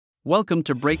Welcome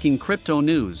to Breaking Crypto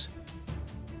News.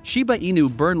 Shiba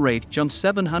Inu burn rate jumps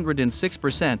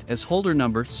 706% as holder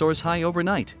number soars high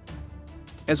overnight.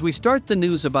 As we start the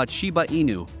news about Shiba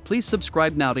Inu, please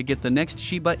subscribe now to get the next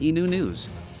Shiba Inu news.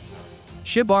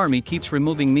 SHIB Army keeps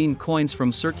removing meme coins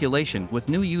from circulation with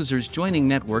new users joining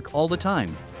network all the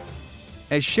time.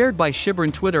 As shared by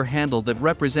Shibarium Twitter handle that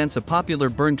represents a popular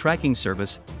burn tracking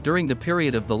service, during the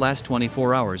period of the last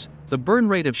 24 hours, the burn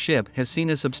rate of SHIB has seen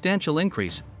a substantial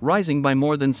increase, rising by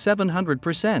more than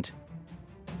 700%.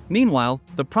 Meanwhile,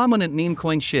 the prominent meme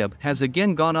coin SHIB has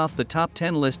again gone off the top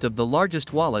 10 list of the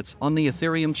largest wallets on the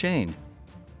Ethereum chain.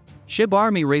 SHIB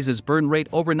Army raises burn rate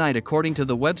overnight. According to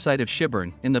the website of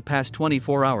Shibarium, in the past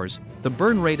 24 hours, the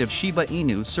burn rate of Shiba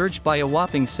Inu surged by a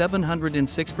whopping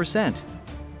 706%.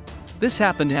 This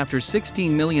happened after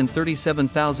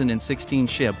 16,037,016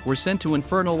 SHIB were sent to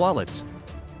Infernal wallets.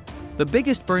 The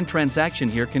biggest burn transaction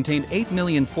here contained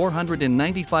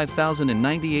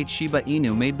 8,495,098 Shiba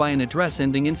Inu made by an address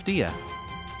ending in FDIA.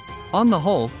 On the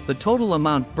whole, the total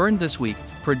amount burned this week,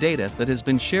 per data that has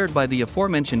been shared by the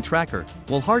aforementioned tracker,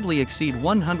 will hardly exceed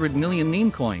 100 million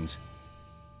meme coins.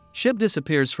 SHIB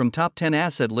disappears from top 10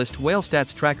 asset list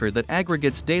WhaleStats tracker that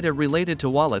aggregates data related to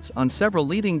wallets on several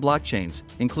leading blockchains,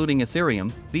 including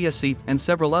Ethereum, BSC, and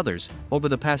several others. Over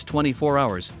the past 24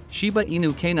 hours, Shiba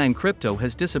Inu K9 crypto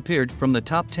has disappeared from the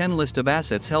top 10 list of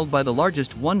assets held by the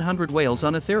largest 100 whales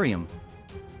on Ethereum.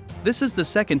 This is the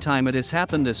second time it has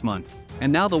happened this month,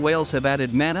 and now the whales have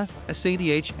added Mana,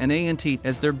 SHIB, and ANT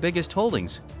as their biggest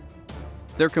holdings.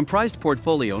 Their comprised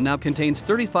portfolio now contains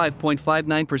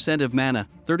 35.59% of Mana,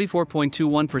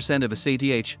 34.21% of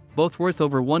SHIB, both worth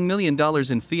over $1 million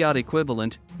in fiat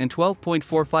equivalent, and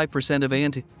 12.45% of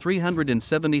ANT,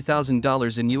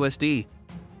 $370,000 in USD.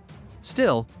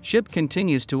 Still, SHIB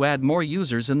continues to add more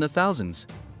users in the thousands.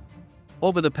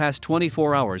 Over the past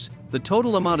 24 hours, the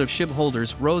total amount of SHIB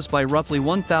holders rose by roughly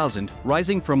 1,000,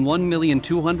 rising from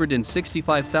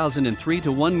 1,265,003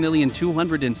 to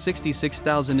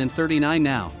 1,266,039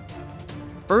 now.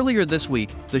 Earlier this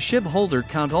week, the SHIB holder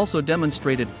count also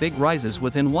demonstrated big rises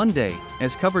within one day,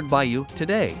 as covered by you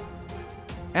today.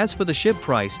 As for the SHIB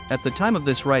price, at the time of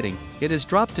this writing, it has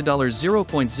dropped to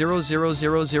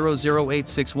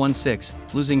 $0.000008,616,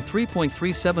 losing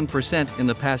 3.37% in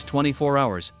the past 24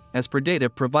 hours, as per data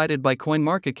provided by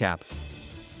CoinMarketCap.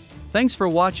 Thanks for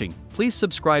watching. Please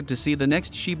subscribe to see the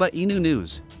next Shiba Inu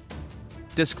news.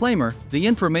 Disclaimer: the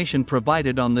information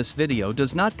provided on this video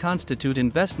does not constitute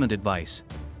investment advice.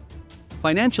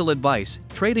 Financial advice,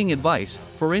 trading advice,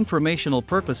 for informational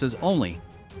purposes only.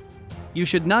 You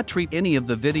should not treat any of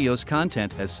the video's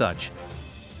content as such.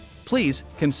 Please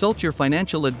consult your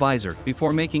financial advisor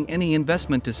before making any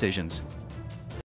investment decisions.